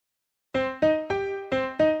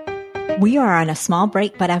We are on a small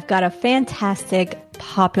break, but I've got a fantastic,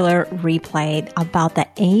 popular replay about the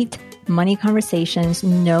 8 money conversations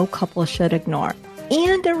no couple should ignore.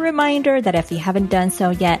 And a reminder that if you haven't done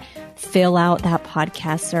so yet, fill out that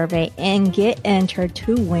podcast survey and get entered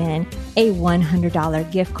to win a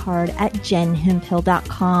 $100 gift card at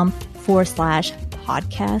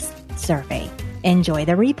jenhemphill.com/podcast survey. Enjoy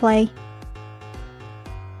the replay.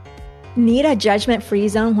 Need a judgment-free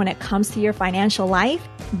zone when it comes to your financial life?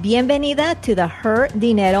 Bienvenida to the Her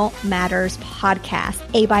Dinero Matters podcast,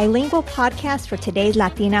 a bilingual podcast for today's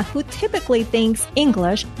Latina who typically thinks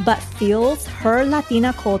English but feels her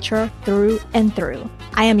Latina culture through and through.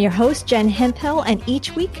 I am your host, Jen Hemphill, and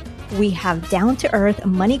each week we have down-to-earth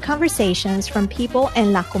money conversations from people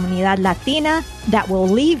in La Comunidad Latina that will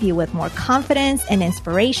leave you with more confidence and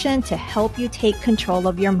inspiration to help you take control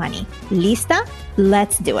of your money. Lista?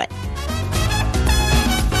 Let's do it.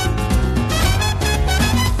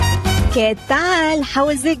 ¿Qué tal? How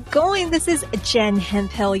is it going? This is Jen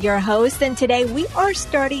Hemphill, your host, and today we are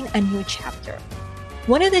starting a new chapter.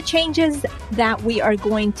 One of the changes that we are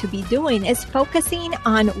going to be doing is focusing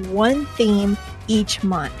on one theme each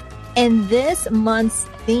month. And this month's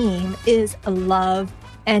theme is love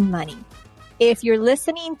and money. If you're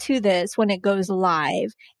listening to this when it goes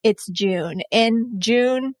live, it's June, and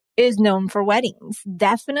June is known for weddings.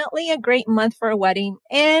 Definitely a great month for a wedding,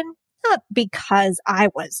 and not because I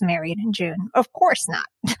was married in June. Of course not,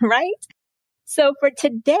 right? So for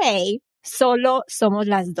today, solo somos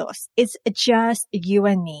las dos. It's just you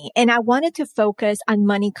and me. And I wanted to focus on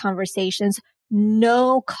money conversations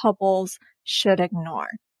no couples should ignore.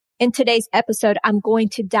 In today's episode, I'm going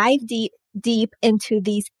to dive deep into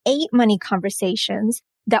these 8 money conversations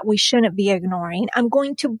that we shouldn't be ignoring. I'm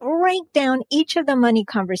going to break down each of the money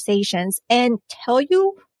conversations and tell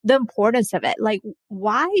you the importance of it. Like,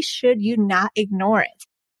 why should you not ignore it?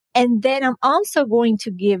 And then I'm also going to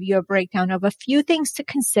give you a breakdown of a few things to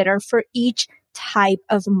consider for each type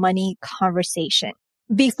of money conversation.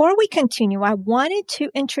 Before we continue, I wanted to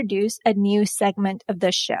introduce a new segment of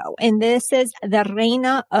the show, and this is the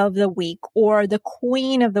Reina of the Week, or the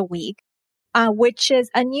Queen of the Week, which is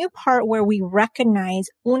a new part where we recognize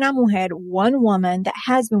una mujer, one woman that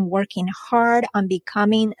has been working hard on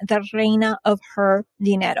becoming the reina of her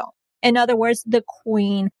dinero. In other words, the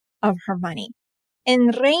queen of her money.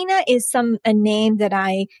 And reina is a name that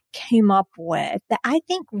I came up with that I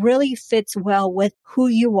think really fits well with who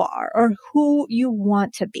you are or who you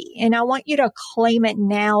want to be. And I want you to claim it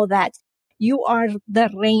now that you are the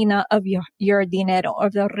reina of your dinero, or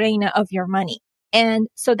the reina of your money. And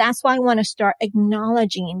so that's why I want to start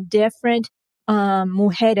acknowledging different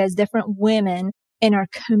mujeres, different women in our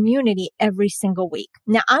community every single week.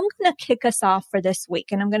 Now, I'm going to kick us off for this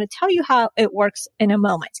week, and I'm going to tell you how it works in a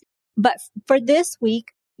moment. But for this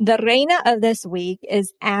week, the reina of this week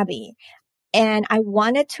is Abby. And I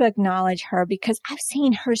wanted to acknowledge her because I've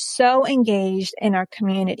seen her so engaged in our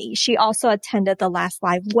community. She also attended the last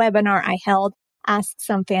live webinar I held, asked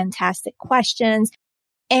some fantastic questions.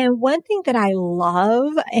 And one thing that I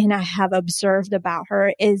love and I have observed about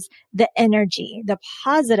her is the energy, the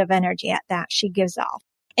positive energy that she gives off.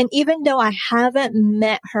 And even though I haven't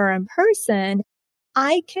met her in person,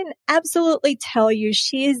 I can absolutely tell you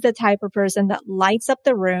she's the type of person that lights up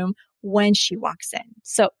the room when she walks in.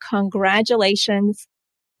 So congratulations,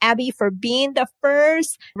 Abby, for being the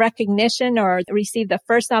first recognition or receive the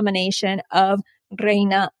first nomination of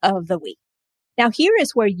Reina of the Week. Now, here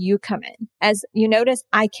is where you come in. As you notice,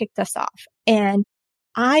 I kicked us off, and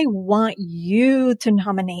I want you to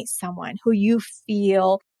nominate someone who you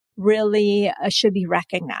feel really should be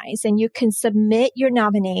recognized. And you can submit your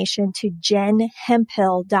nomination to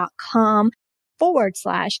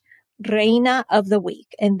jenhemphill.com/Reina of the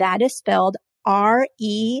Week. And that is spelled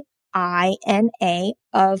REINA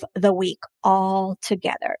of the week all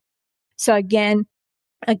together. So again,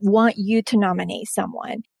 I want you to nominate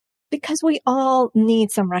someone, because we all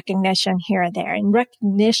need some recognition here and there, and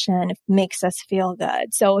recognition makes us feel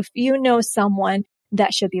good. So if you know someone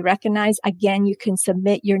that should be recognized, again, you can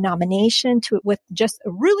submit your nomination to it with just a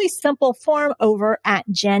really simple form over at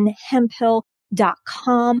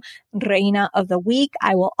jenhemphill.com, Reina of the Week.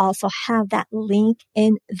 I will also have that link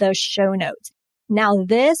in the show notes. Now,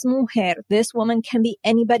 this woman can be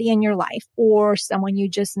anybody in your life or someone you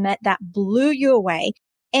just met that blew you away.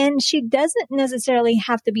 And she doesn't necessarily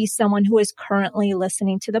have to be someone who is currently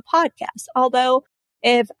listening to the podcast. Although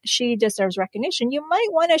if she deserves recognition, you might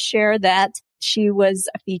want to share that she was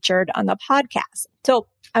featured on the podcast. So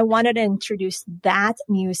I wanted to introduce that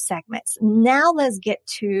new segment. Now let's get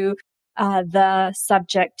to the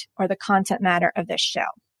subject or the content matter of this show.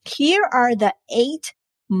 Here are the 8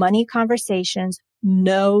 money conversations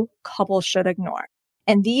no couple should ignore.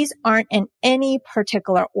 And these aren't in any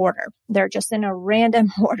particular order. They're just in a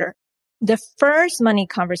random order. The first money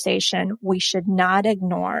conversation we should not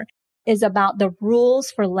ignore is about the rules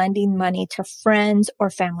for lending money to friends or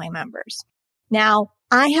family members. Now,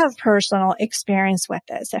 I have personal experience with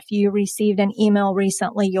this. If you received an email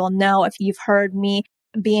recently, you'll know. If you've heard me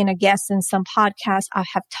being a guest in some podcasts, I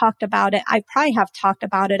have talked about it. I probably have talked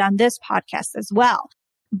about it on this podcast as well.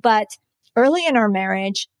 But early in our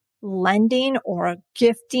marriage, lending or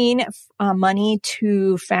gifting money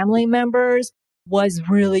to family members was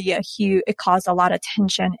really it caused a lot of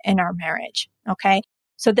tension in our marriage. Okay.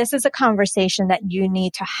 So this is a conversation that you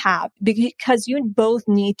need to have because you both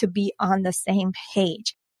need to be on the same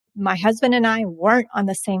page. My husband and I weren't on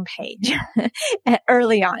the same page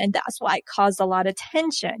early on, and that's why it caused a lot of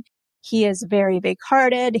tension. He is very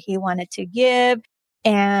big-hearted. He wanted to give,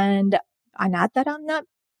 and not that I'm not,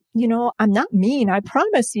 I'm not mean. I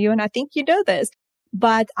promise you, and I think you know this,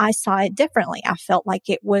 but I saw it differently. I felt like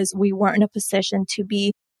we weren't in a position to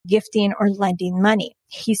be gifting or lending money.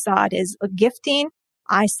 He saw it as gifting.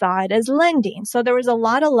 I saw it as lending. So there was a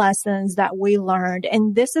lot of lessons that we learned.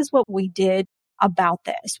 And this is what we did about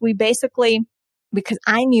this. We basically, because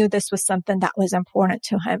I knew this was something that was important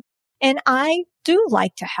to him. And I do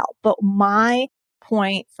like to help. But my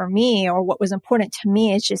point for me, or what was important to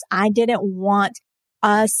me, is just I didn't want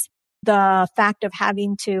the fact of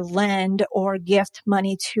having to lend or gift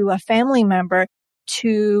money to a family member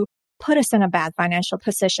to put us in a bad financial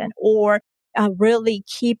position or really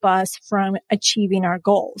keep us from achieving our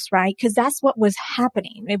goals, right? Because that's what was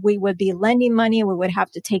happening. If we would be lending money, we would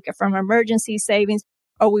have to take it from emergency savings,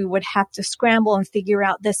 or we would have to scramble and figure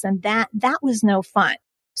out this and that. That was no fun.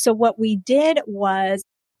 So what we did was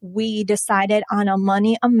we decided on a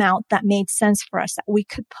money amount that made sense for us, that we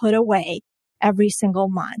could put away every single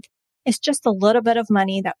month. It's just a little bit of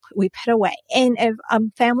money that we put away. And if a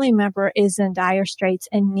family member is in dire straits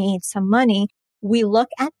and needs some money, we look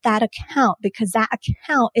at that account because that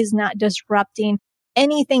account is not disrupting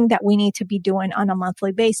anything that we need to be doing on a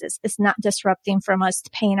monthly basis. It's not disrupting from us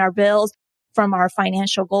paying our bills, from our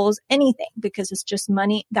financial goals, anything, because it's just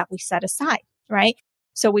money that we set aside, right?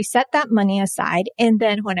 So we set that money aside. And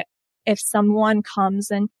then if someone comes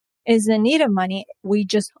and is in need of money, we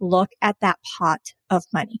just look at that pot of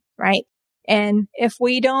money, right? And if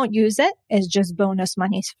we don't use it, it's just bonus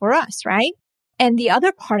monies for us, right? And the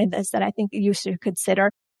other part of this that I think you should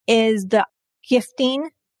consider is the gifting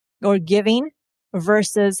or giving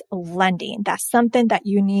versus lending. That's something that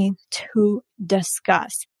you need to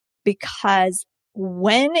discuss, because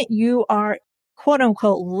when you are quote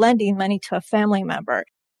unquote lending money to a family member,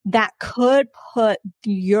 that could put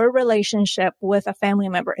your relationship with a family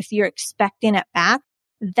member, if you're expecting it back,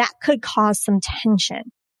 that could cause some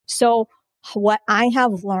tension. So what I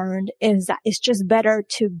have learned is that it's just better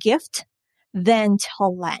to gift than to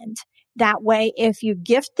lend. That way, if you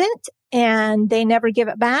gift it and they never give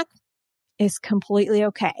it back, it's completely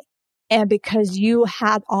okay. And because you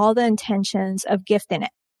had all the intentions of gifting it,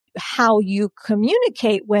 how you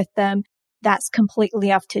communicate with them, that's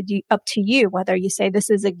completely up to you, whether you say this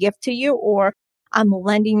is a gift to you or I'm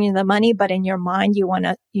lending you the money, but in your mind,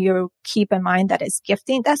 you keep in mind that it's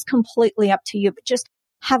gifting. That's completely up to you, but just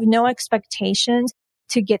have no expectations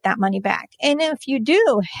to get that money back. And if you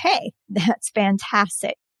do, hey, that's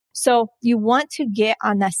fantastic. So you want to get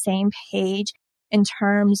on the same page in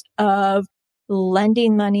terms of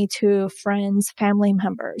lending money to friends, family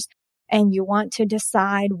members. And you want to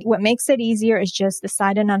decide what makes it easier is just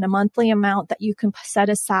deciding on a monthly amount that you can set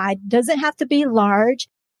aside. Doesn't have to be large.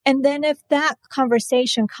 And then if that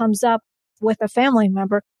conversation comes up with a family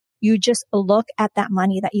member, you just look at that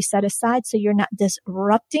money that you set aside so you're not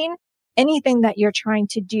disrupting anything that you're trying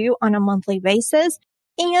to do on a monthly basis.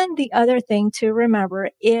 And the other thing to remember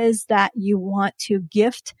is that you want to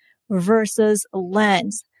gift versus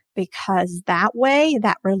lend, because that way,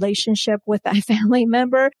 that relationship with that family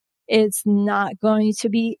member, it's not going to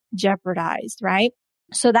be jeopardized, right?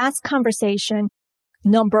 So that's conversation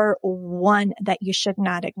number one that you should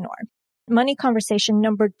not ignore. Money conversation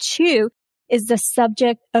number two is the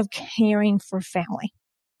subject of caring for family.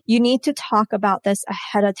 You need to talk about this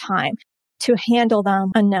ahead of time to handle the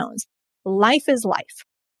unknowns. Life is life.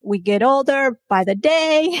 We get older by the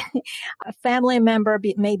day. A family member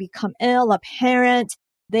may become ill, a parent.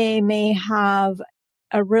 They may have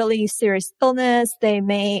a really serious illness. They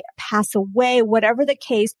may pass away, whatever the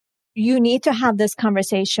case. You need to have this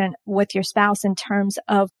conversation with your spouse in terms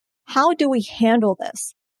of how do we handle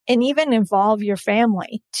this, and even involve your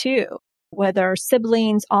family too, whether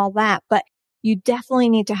siblings, all that. But you definitely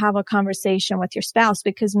need to have a conversation with your spouse,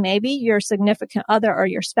 because maybe your significant other or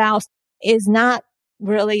your spouse is not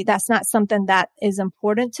really, that's not something that is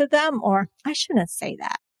important to them. Or I shouldn't say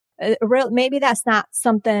that. Maybe that's not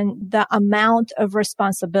something, the amount of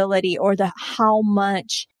responsibility or the how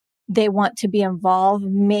much they want to be involved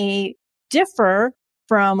may differ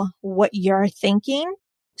from what you're thinking.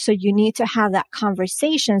 So you need to have that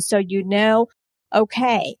conversation so you know,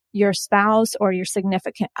 okay, your spouse or your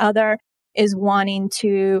significant other is wanting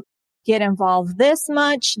to get involved this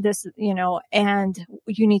much, and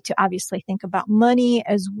you need to obviously think about money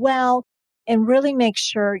as well and really make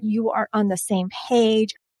sure you are on the same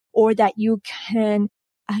page, or that you can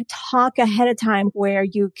talk ahead of time where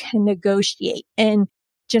you can negotiate and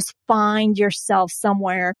just find yourself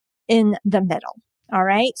somewhere in the middle. All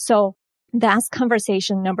right. So that's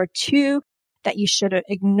conversation number 2 that you shouldn't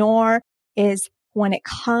ignore, is when it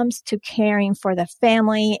comes to caring for the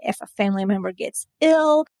family. If a family member gets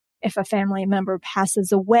ill, if a family member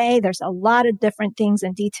passes away, there's a lot of different things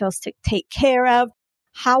and details to take care of.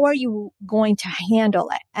 How are you going to handle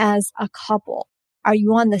it as a couple? Are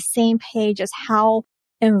you on the same page as how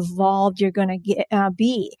involved you're going to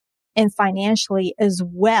be? And financially as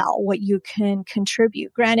well, what you can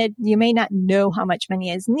contribute. Granted, you may not know how much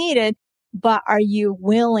money is needed, but are you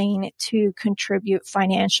willing to contribute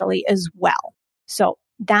financially as well? So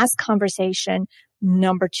that's conversation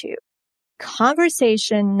number 2.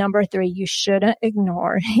 Conversation number 3 you shouldn't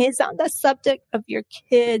ignore is on the subject of your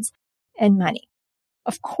kids and money.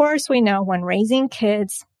 Of course, we know when raising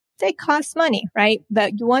kids, they cost money, right?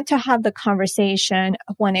 But you want to have the conversation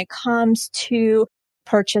when it comes to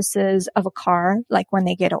purchases of a car, like when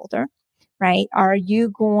they get older, right? Are you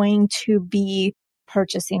going to be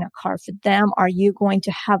purchasing a car for them? Are you going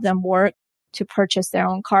to have them work to purchase their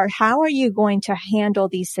own car? How are you going to handle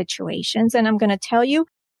these situations? And I'm going to tell you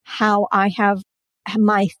how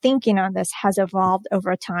my thinking on this has evolved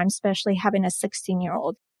over time, especially having a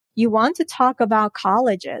 16-year-old. You want to talk about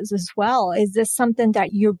colleges as well. Is this something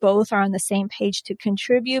that you both are on the same page to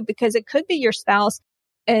contribute? Because it could be your spouse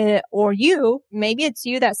or you. Maybe it's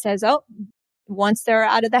you that says, oh, once they're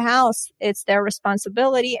out of the house, it's their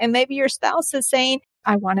responsibility. And maybe your spouse is saying,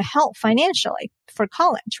 I want to help financially for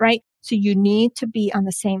college, right? So you need to be on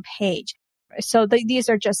the same page. So these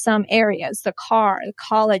are just some areas: the car, the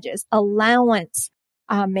colleges, allowance.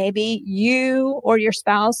 Maybe you or your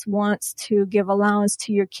spouse wants to give allowance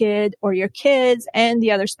to your kid or your kids, and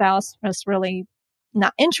the other spouse is really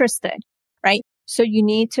not interested, right? So you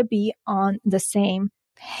need to be on the same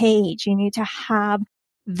page. You need to have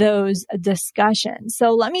those discussions.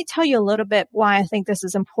 So let me tell you a little bit why I think this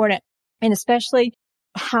is important, and especially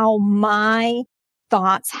how my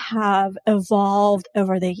thoughts have evolved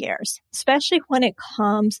over the years, especially when it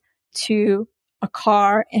comes to a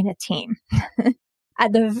car and a team.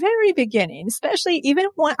 At the very beginning, especially even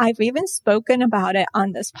when I've even spoken about it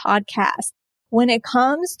on this podcast, when it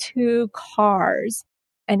comes to cars,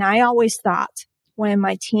 and I always thought when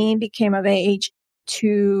my teen became of age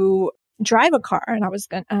to drive a car, and I was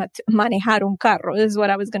going to manejar un carro, this is what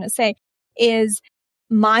I was going to say, is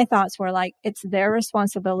my thoughts were like, it's their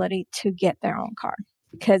responsibility to get their own car.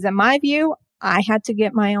 Because in my view, I had to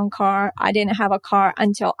get my own car. I didn't have a car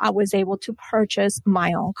until I was able to purchase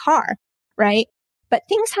my own car, right? But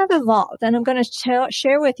things have evolved, and I'm going to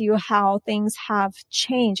share with you how things have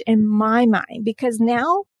changed in my mind, because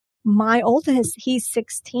now my oldest, he's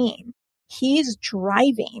 16. He's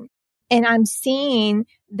driving, and I'm seeing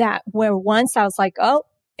that where once I was like, oh,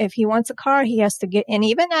 if he wants a car, he has to get, and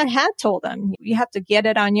even I had told him, you have to get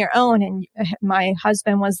it on your own. And my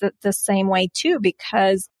husband was the same way too,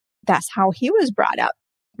 because that's how he was brought up.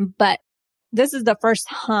 But this is the first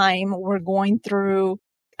time we're going through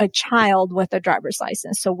a child with a driver's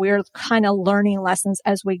license. So we're kind of learning lessons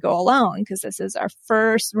as we go along, because this is our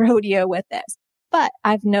first rodeo with this. But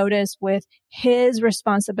I've noticed with his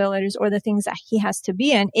responsibilities or the things that he has to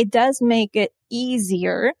be in, it does make it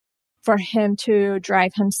easier for him to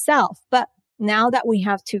drive himself. But now that we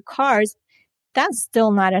have 2 cars, that's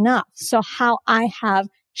still not enough. So how I have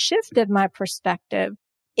shifted my perspective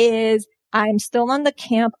is I'm still on the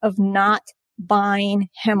camp of not buying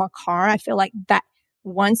him a car. I feel like that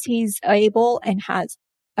once he's able and has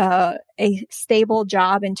a stable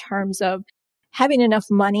job in terms of having enough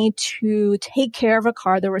money to take care of a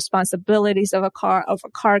car, the responsibilities of a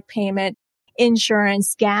car payment,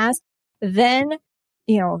 insurance, gas, then,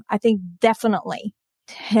 I think definitely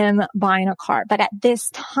him buying a car. But at this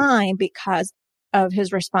time, because of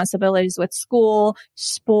his responsibilities with school,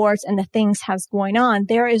 sports, and the things has going on,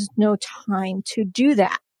 there is no time to do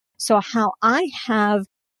that. So how I have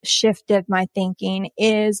shifted my thinking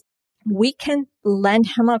is we can lend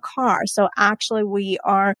him a car. So actually we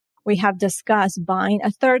have discussed buying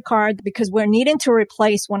a third car because we're needing to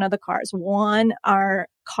replace one of the cars. Our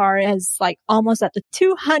car is like almost at the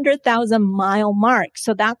 200,000 mile mark.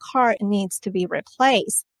 So that car needs to be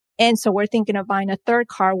replaced. And so we're thinking of buying a third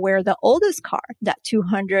car where the oldest car, that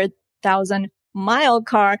 200,000 mile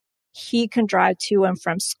car, he can drive to and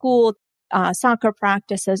from school, soccer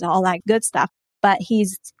practices, all that good stuff. But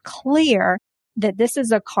he's clear that this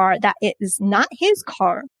is a car that it is not his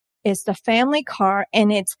car. It's the family car,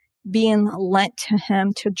 and it's being lent to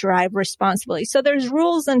him to drive responsibly. So there's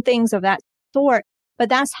rules and things of that sort. But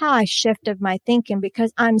that's how I shifted my thinking,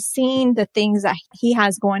 because I'm seeing the things that he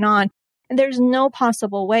has going on. And there's no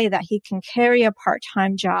possible way that he can carry a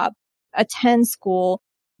part-time job, attend school,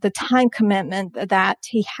 the time commitment that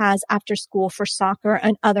he has after school for soccer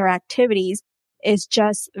and other activities is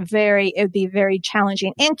just it'd be very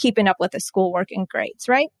challenging, and keeping up with the schoolwork and grades,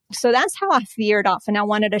 right? So that's how I veered off, and I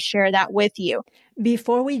wanted to share that with you.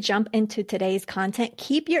 Before we jump into today's content,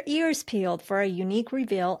 keep your ears peeled for a unique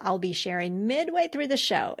reveal I'll be sharing midway through the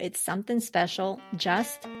show. It's something special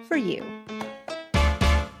just for you.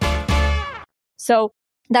 So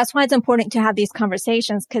that's why it's important to have these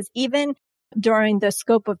conversations, because even during the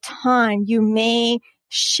scope of time, you may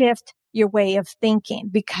shift your way of thinking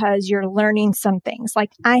because you're learning some things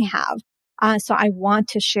like I have. So I want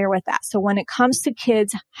to share with that. So when it comes to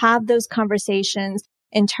kids, have those conversations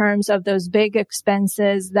in terms of those big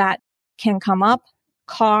expenses that can come up,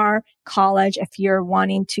 car, college, if you're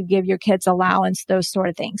wanting to give your kids allowance, those sort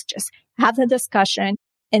of things. Just have the discussion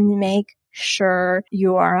and make sure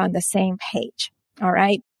you are on the same page. All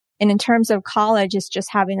right. And in terms of college, it's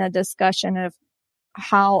just having a discussion of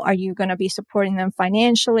how are you going to be supporting them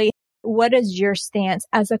financially? What is your stance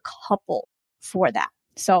as a couple for that?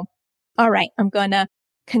 So, all right, I'm going to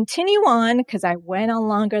continue on because I went on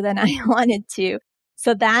longer than I wanted to.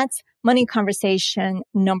 So that's money conversation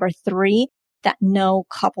number 3 that no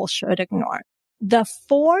couple should ignore. The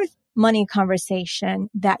fourth money conversation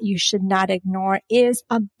that you should not ignore is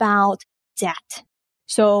about debt.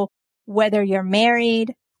 So whether you're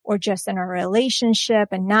married or just in a relationship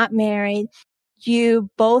and not married, you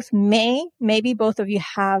both maybe both of you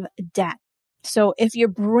have debt. So if you're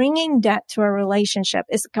bringing debt to a relationship,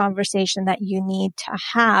 it's a conversation that you need to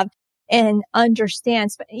have and understand,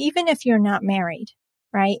 even if you're not married,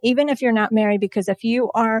 right? Even if you're not married, because if you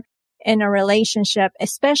are in a relationship,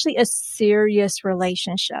 especially a serious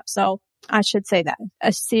relationship, so I should say that,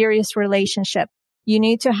 a serious relationship, you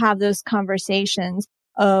need to have those conversations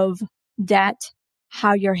of debt,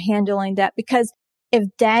 how you're handling debt, because if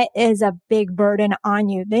debt is a big burden on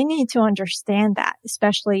you, they need to understand that,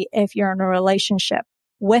 especially if you're in a relationship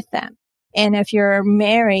with them. And if you're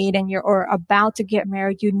married and you're about to get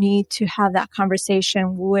married, you need to have that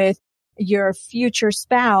conversation with your future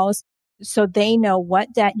spouse so they know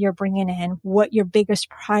what debt you're bringing in, what your biggest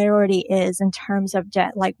priority is in terms of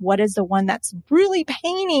debt, like what is the one that's really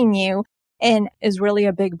paining you and is really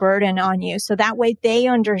a big burden on you. So that way they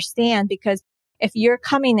understand, because if you're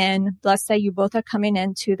coming in, let's say you both are coming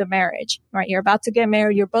into the marriage, right? You're about to get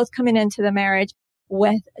married. You're both coming into the marriage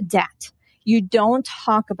with debt. You don't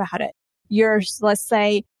talk about it. Let's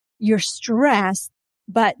say you're stressed,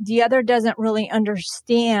 but the other doesn't really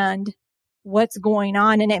understand what's going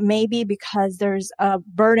on. And it may be because there's a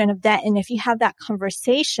burden of debt. And if you have that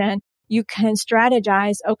conversation, you can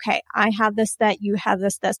strategize, okay, I have this debt, you have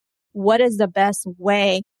this. What is the best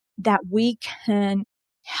way that we can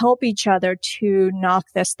help each other to knock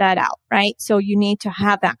this debt out, right? So you need to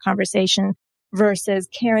have that conversation versus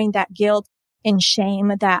carrying that guilt and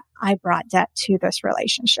shame that I brought debt to this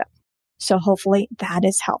relationship. So hopefully that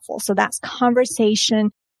is helpful. So that's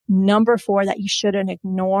conversation number 4 that you shouldn't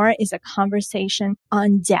ignore, is a conversation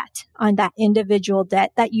on debt, on that individual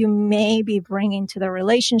debt that you may be bringing to the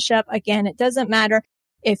relationship. Again, it doesn't matter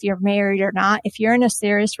if you're married or not. If you're in a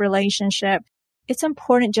serious relationship, it's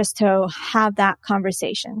important just to have that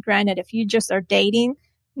conversation. Granted, if you just are dating,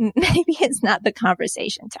 maybe it's not the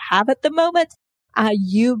conversation to have at the moment.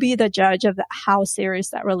 You be the judge of how serious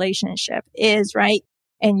that relationship is, right?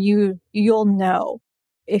 And you'll know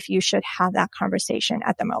if you should have that conversation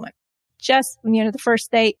at the moment. Just, the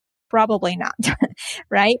first date, probably not,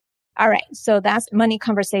 right? All right. So that's money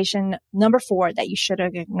conversation number 4 that you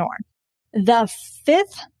shouldn't ignore. The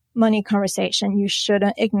 5th money conversation you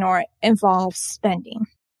shouldn't ignore involves spending.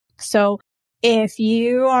 So if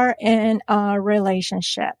you are in a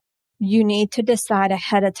relationship, you need to decide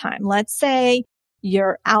ahead of time. Let's say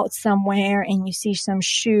you're out somewhere and you see some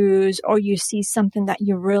shoes or you see something that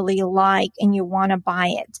you really like and you want to buy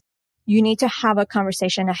it. You need to have a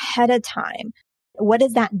conversation ahead of time What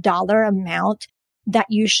is that dollar amount that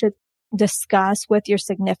you should discuss with your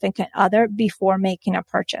significant other before making a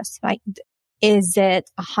purchase? Like, is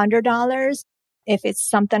it $100? If it's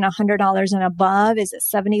something $100 and above, is it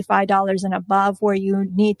 $75 and above where you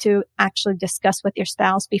need to actually discuss with your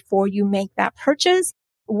spouse before you make that purchase?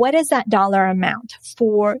 What is that dollar amount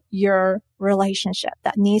for your relationship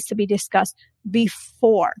that needs to be discussed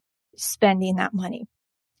before spending that money?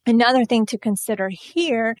 Another thing to consider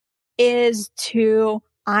here is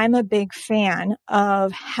I'm a big fan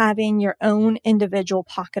of having your own individual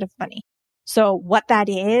pocket of money. So what that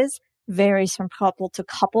is varies from couple to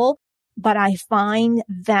couple, but I find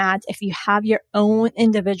that if you have your own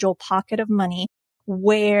individual pocket of money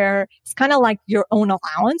where it's kind of like your own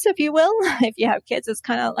allowance, if you will, if you have kids, it's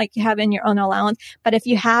kind of like you have in your own allowance. But if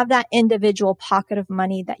you have that individual pocket of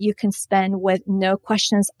money that you can spend with no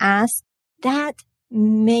questions asked, that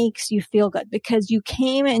makes you feel good because you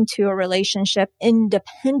came into a relationship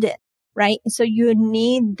independent, right? So you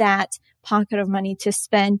need that pocket of money to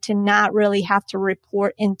spend to not really have to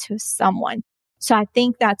report into someone. So I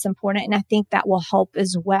think that's important. And I think that will help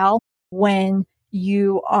as well when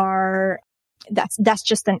you are, that's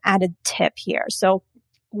just an added tip here. So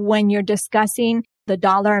when you're discussing the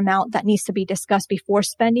dollar amount that needs to be discussed before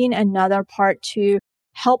spending, another part to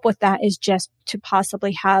help with that is just to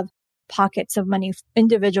possibly have pockets of money,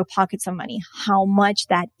 individual pockets of money. How much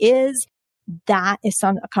that is a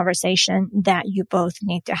conversation that you both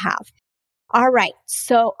need to have. All right.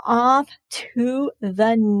 So off to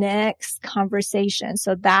the next conversation.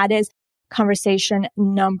 So that is conversation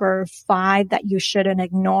number 5 that you shouldn't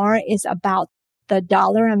ignore, is about the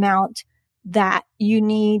dollar amount that you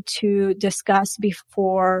need to discuss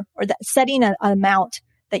before, or that setting an amount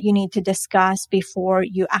that you need to discuss before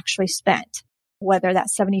you actually spend, whether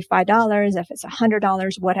that's $75, if it's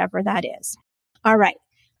 $100, whatever that is. All right.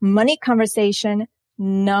 Money conversation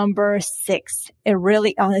number 6. It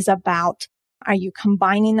really is about, are you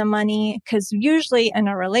combining the money? Because usually in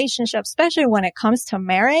a relationship, especially when it comes to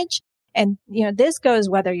marriage, and this goes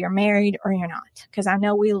whether you're married or you're not, because I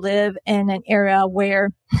know we live in an era where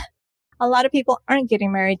a lot of people aren't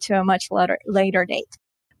getting married to a much later date.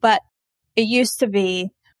 But it used to be,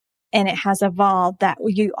 and it has evolved, that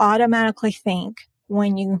you automatically think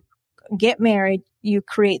when you get married, you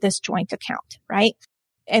create this joint account, right?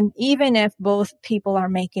 And even if both people are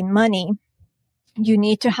making money, you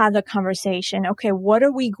need to have the conversation. Okay, what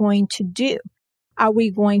are we going to do? Are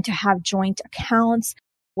we going to have joint accounts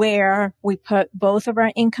where we put both of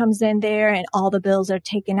our incomes in there and all the bills are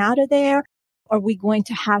taken out of there? Are we going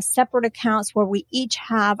to have separate accounts where we each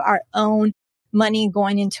have our own money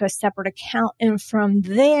going into a separate account, and from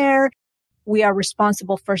there we are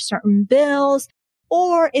responsible for certain bills?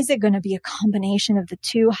 Or is it going to be a combination of the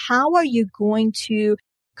two? How are you going to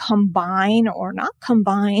combine or not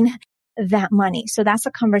combine that money? So that's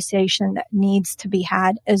a conversation that needs to be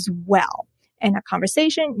had as well, and a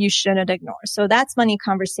conversation you shouldn't ignore. So that's money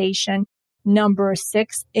conversation number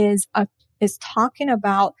 6, is talking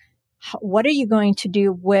about what are you going to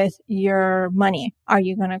do with your money? Are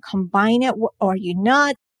you going to combine it or are you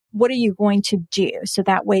not? What are you going to do? So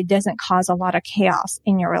that way it doesn't cause a lot of chaos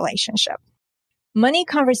in your relationship. Money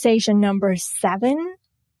conversation number 7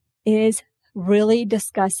 is really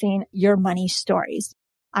discussing your money stories.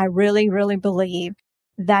 I really, really believe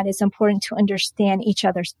that it's important to understand each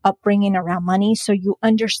other's upbringing around money, so you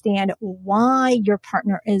understand why your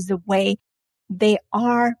partner is the way they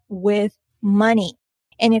are with money.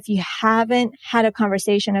 And if you haven't had a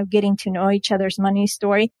conversation of getting to know each other's money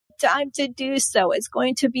story, time to do so. It's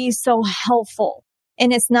going to be so helpful.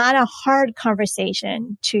 And it's not a hard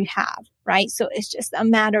conversation to have, right? So it's just a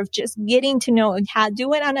matter of just getting to know and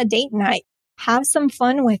do it on a date night. Have some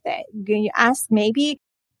fun with it. You ask maybe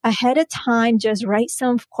ahead of time, just write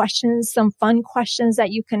some questions, some fun questions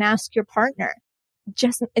that you can ask your partner.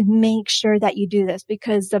 Just make sure that you do this,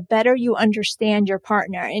 because the better you understand your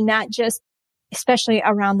partner, and not just, especially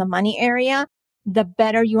around the money area, the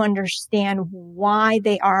better you understand why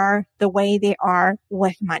they are the way they are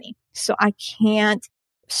with money. So I can't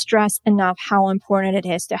stress enough how important it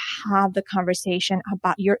is to have the conversation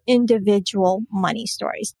about your individual money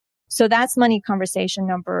stories. So that's money conversation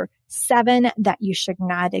number 7 that you should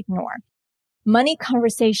not ignore. Money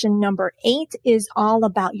conversation number 8 is all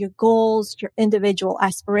about your goals, your individual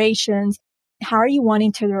aspirations. How are you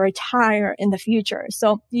wanting to retire in the future?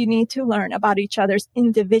 So you need to learn about each other's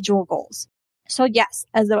individual goals. So yes,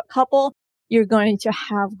 as a couple, you're going to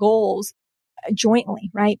have goals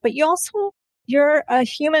jointly, right? But you're a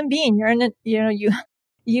human being.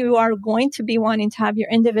 You are going to be wanting to have your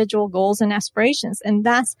individual goals and aspirations, and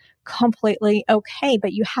that's completely okay.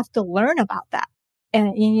 But you have to learn about that.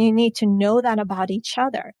 And you need to know that about each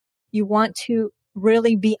other. You want to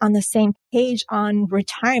really be on the same page on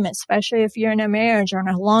retirement, especially if you're in a marriage or in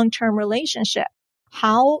a long-term relationship.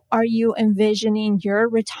 How are you envisioning your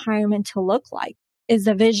retirement to look like? Is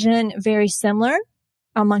the vision very similar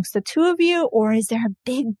amongst the two of you, or is there a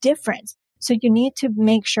big difference? So you need to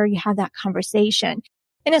make sure you have that conversation.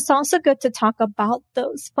 And it's also good to talk about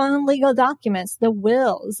those fun legal documents, the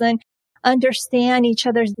wills, and understand each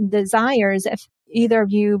other's desires if either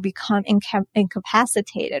of you become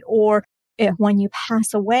incapacitated, or if when you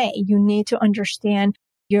pass away, you need to understand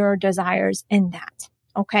your desires in that.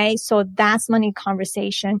 Okay. So that's money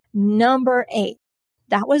conversation number 8.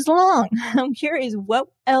 That was long. I'm curious, what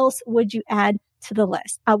else would you add to the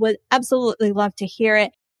list? I would absolutely love to hear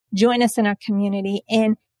it. Join us in our community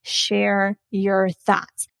and share your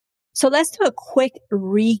thoughts. So let's do a quick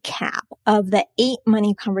recap of the 8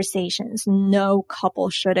 money conversations no couple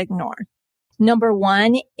should ignore. Number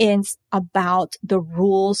 1 is about the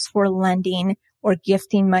rules for lending or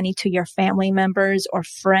gifting money to your family members or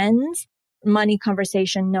friends. Money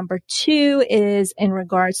conversation number 2 is in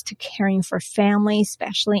regards to caring for family,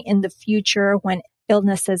 especially in the future when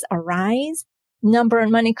illnesses arise.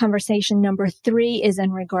 Money conversation number 3 is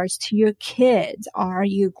in regards to your kids. Are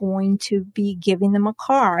you going to be giving them a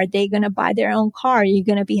car? Are they going to buy their own car? Are you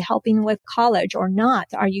going to be helping with college or not?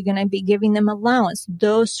 Are you going to be giving them allowance?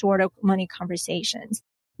 Those sort of money conversations.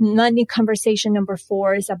 Money conversation number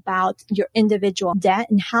 4 is about your individual debt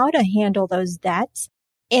and how to handle those debts.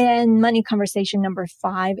 And money conversation number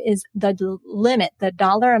 5 is the limit, the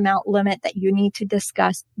dollar amount limit that you need to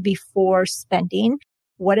discuss before spending.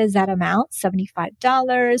 What is that amount? $75,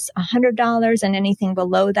 $100, and anything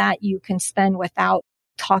below that you can spend without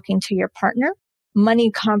talking to your partner.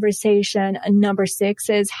 Money conversation number 6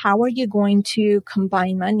 is how are you going to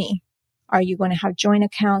combine money? Are you going to have joint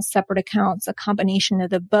accounts, separate accounts, a combination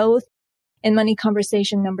of the both? And money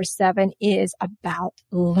conversation number 7 is about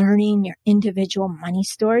learning your individual money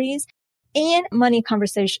stories. And money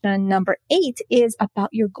conversation number 8 is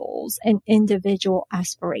about your goals and individual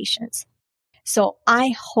aspirations. So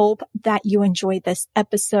I hope that you enjoyed this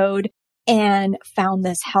episode and found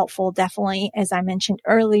this helpful. Definitely, as I mentioned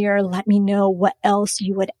earlier, let me know what else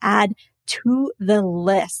you would add to the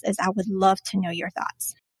list, as I would love to know your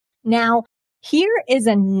thoughts. Now, here is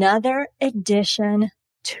another addition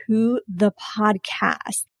to the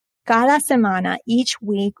podcast. Cada semana, each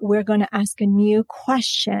week, we're going to ask a new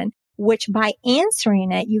question, which by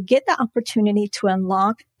answering it, you get the opportunity to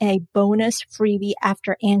unlock a bonus freebie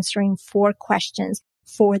after answering 4 questions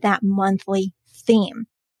for that monthly theme.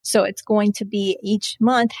 So it's going to be each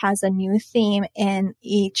month has a new theme, and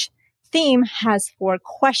each theme has 4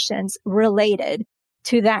 questions related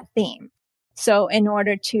to that theme. So in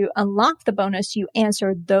order to unlock the bonus, you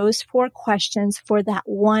answer those 4 questions for that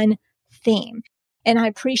one theme. And I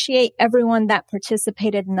appreciate everyone that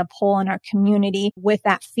participated in the poll in our community with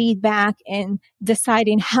that feedback and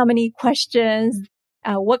deciding how many questions,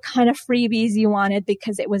 what kind of freebies you wanted,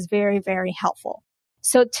 because it was very, very helpful.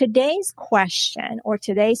 So today's question, or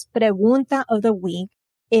today's pregunta of the week,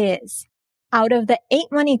 is, out of the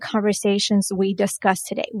 8 money conversations we discussed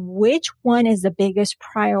today, which one is the biggest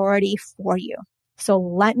priority for you? So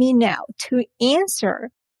let me know. To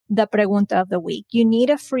answer the pregunta of the week, you need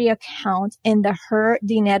a free account in the Her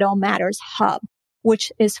Dinero Matters Hub,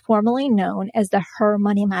 which is formerly known as the Her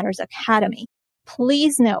Money Matters Academy.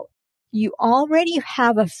 Please note, you already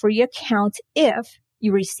have a free account if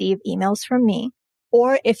you receive emails from me,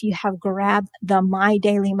 or if you have grabbed the My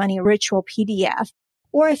Daily Money Ritual PDF,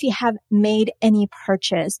 or if you have made any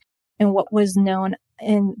purchase in what was known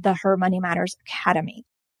in the Her Money Matters Academy.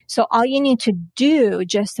 So all you need to do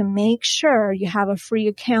just to make sure you have a free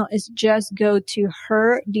account is just go to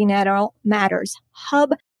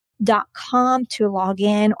herdineromattershub.com to log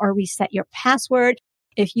in or reset your password.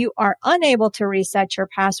 If you are unable to reset your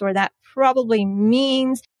password, that probably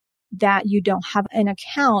means that you don't have an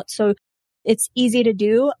account. So it's easy to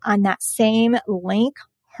do on that same link,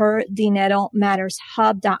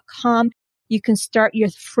 herdineromattershub.com. You can start your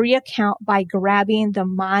free account by grabbing the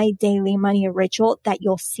My Daily Money Ritual that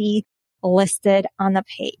you'll see listed on the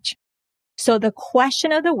page. So the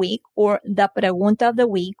question of the week, or the pregunta of the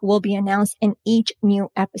week, will be announced in each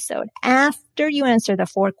new episode. After you answer the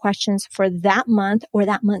 4 questions for that month or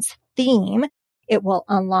that month's theme, it will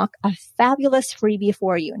unlock a fabulous freebie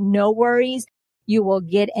for you. No worries. You will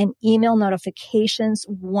get an email notifications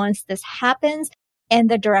once this happens and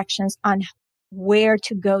the directions on where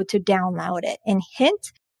to go to download it. And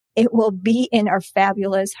hint, it will be in our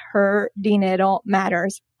fabulous Her Dinero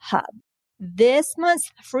Matters Hub. This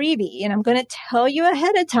month's freebie, and I'm going to tell you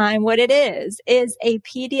ahead of time what it is a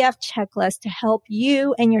PDF checklist to help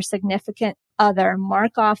you and your significant other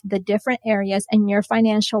mark off the different areas in your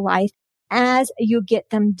financial life as you get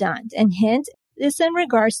them done. And hint, this in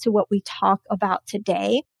regards to what we talk about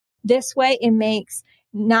today. This way it makes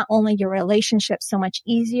not only your relationship so much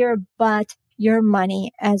easier, but your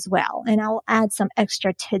money as well. And I'll add some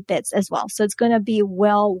extra tidbits as well. So it's going to be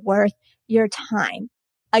well worth your time.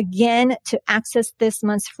 Again, to access this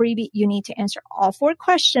month's freebie, you need to answer all 4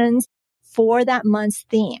 questions for that month's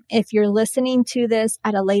theme. If you're listening to this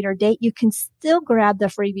at a later date, you can still grab the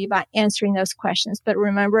freebie by answering those questions. But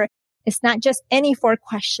remember, it's not just any 4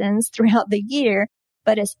 questions throughout the year,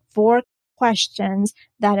 but it's 4 questions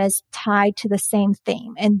that is tied to the same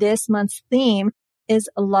theme. And this month's theme is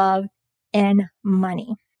love and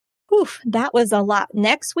money. Oof, that was a lot.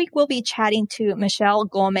 Next week, we'll be chatting to Michelle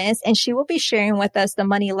Gomez, and she will be sharing with us the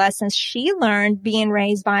money lessons she learned being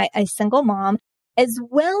raised by a single mom, as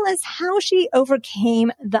well as how she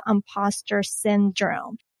overcame the imposter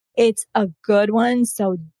syndrome. It's a good one,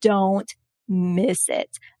 so don't miss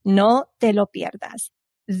it. No te lo pierdas.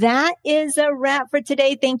 That is a wrap for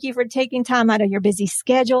today. Thank you for taking time out of your busy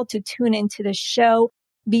schedule to tune into the show.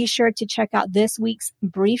 Be sure to check out this week's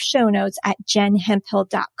brief show notes at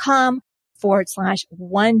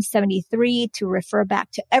jenhemphill.com/173 to refer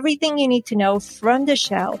back to everything you need to know from the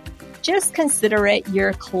show. Just consider it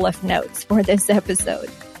your Cliff Notes for this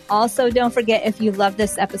episode. Also, don't forget, if you love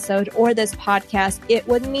this episode or this podcast, it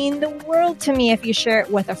would mean the world to me if you share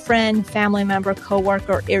it with a friend, family member,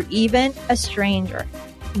 coworker, or even a stranger.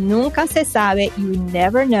 Nunca se sabe. You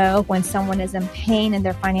never know when someone is in pain in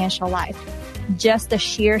their financial life. Just the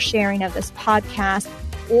sheer sharing of this podcast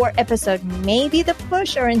or episode may be the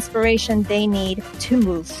push or inspiration they need to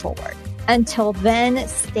move forward. Until then,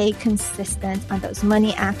 stay consistent on those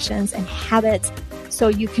money actions and habits so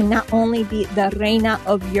you can not only be the reina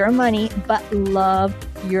of your money, but love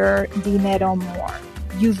your dinero more.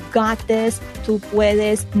 You've got this. Tú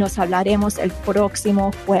puedes. Nos hablaremos el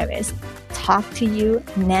próximo jueves. Talk to you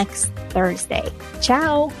next Thursday.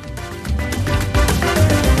 Ciao.